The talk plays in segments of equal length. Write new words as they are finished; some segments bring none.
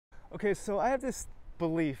Okay, so I have this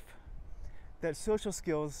belief that social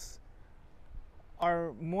skills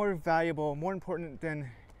are more valuable, more important than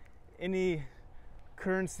any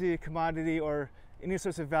currency, commodity, or any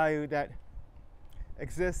source of value that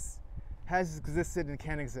exists, has existed, and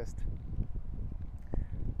can exist.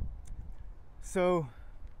 So,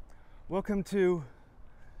 welcome to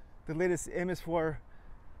the latest MS4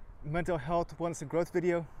 mental health, wellness, and growth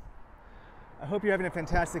video. I hope you're having a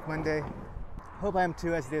fantastic Monday. Hope I am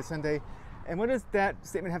too, as it is Sunday. And what does that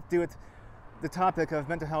statement have to do with the topic of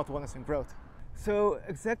mental health, wellness, and growth? So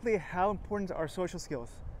exactly how important are social skills?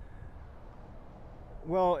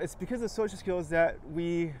 Well, it's because of social skills that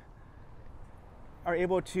we are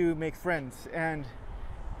able to make friends, and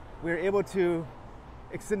we're able to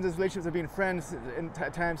extend those relationships of being friends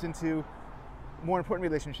at times into more important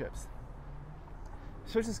relationships.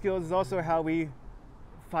 Social skills is also how we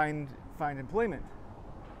find employment.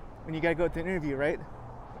 When you gotta go to an interview, right?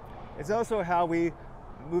 It's also how we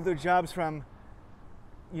move those jobs from,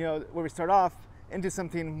 where we start off into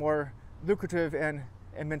something more lucrative and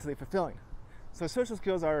mentally fulfilling. So social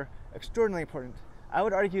skills are extraordinarily important. I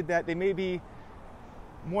would argue that they may be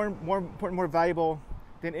more important, more valuable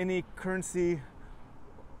than any currency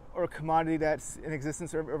or commodity that's in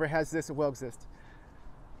existence or ever has this or will exist.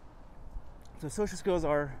 So social skills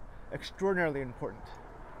are extraordinarily important.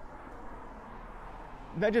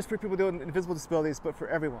 Not just for people with invisible disabilities, but for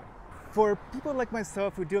everyone. For people like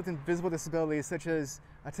myself who deal with invisible disabilities such as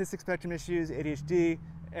autistic spectrum issues, ADHD,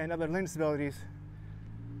 and other learning disabilities,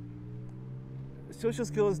 social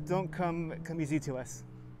skills don't come easy to us.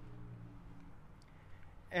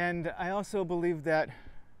 And I also believe that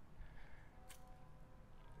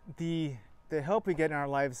the help we get in our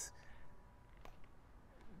lives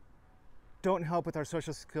don't help with our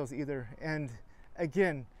social skills either. And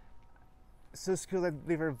again, social skills I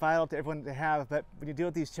believe are vital to everyone to have, but when you deal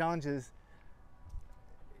with these challenges,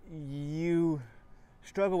 you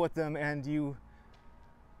struggle with them and you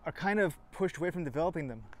are kind of pushed away from developing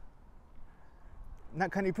them.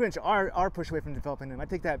 Not kind of pretty much are pushed away from developing them. I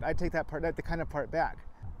take that part back.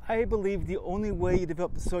 I believe the only way you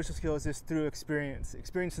develop social skills is through experience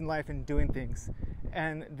in life and doing things.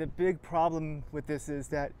 And the big problem with this is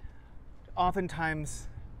that oftentimes,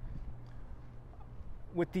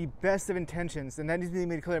 with the best of intentions, and that needs to be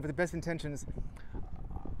made clear, with the best of intentions,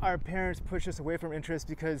 our parents push us away from interest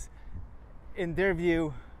because in their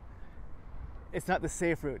view, it's not the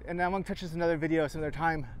safe route. And I'm going to touch this in another video some other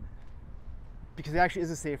time because it actually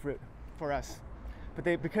is a safe route for us.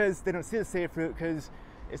 But because they don't see the safe route, because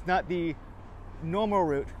it's not the normal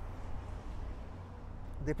route,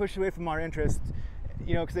 they push away from our interest,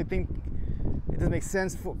 because they think it doesn't make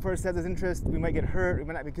sense for us to have this interest. We might get hurt, we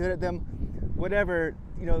might not be good at them, whatever,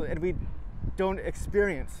 and we don't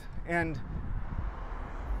experience. And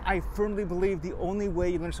I firmly believe the only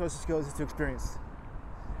way you learn social skills is to experience.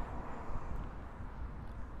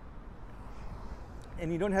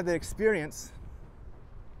 And you don't have that experience,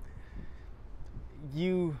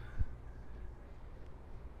 you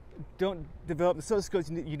don't develop the social skills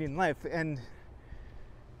you need in life. And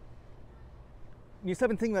you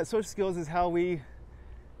stop and think about social skills is how we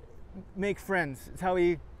make friends. It's how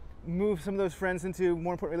we move some of those friends into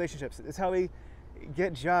more important relationships. It's how we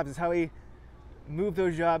get jobs. It's how we move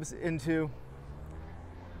those jobs into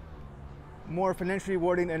more financially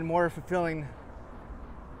rewarding and more fulfilling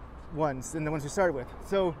ones than the ones we started with.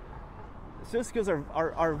 So social skills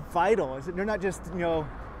are vital. They're not just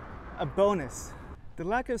a bonus. The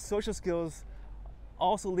lack of social skills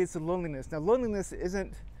also leads to loneliness. Now, loneliness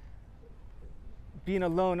isn't being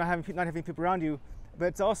alone, not having people around you, but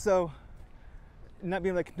it's also not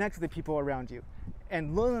being able to connect with the people around you.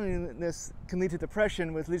 And loneliness can lead to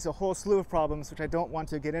depression, which leads to a whole slew of problems, which I don't want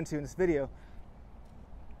to get into in this video.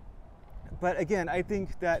 But again, I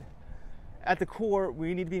think that at the core,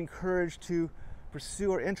 we need to be encouraged to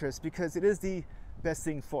pursue our interests because it is the best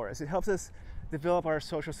thing for us. It helps us develop our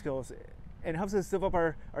social skills, and it helps us develop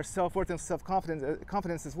our self-worth and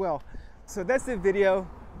self-confidence as well. So that's the video.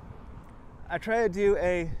 I try to do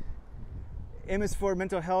a MS4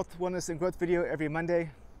 mental health, wellness, and growth video every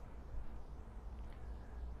Monday.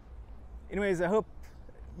 Anyways, I hope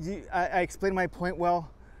I explained my point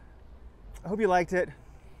well. I hope you liked it.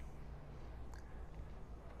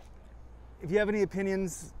 If you have any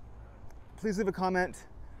opinions, please leave a comment.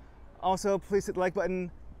 Also, please hit the like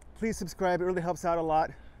button. Please subscribe. It really helps out a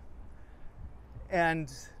lot.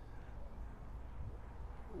 And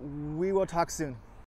we will talk soon.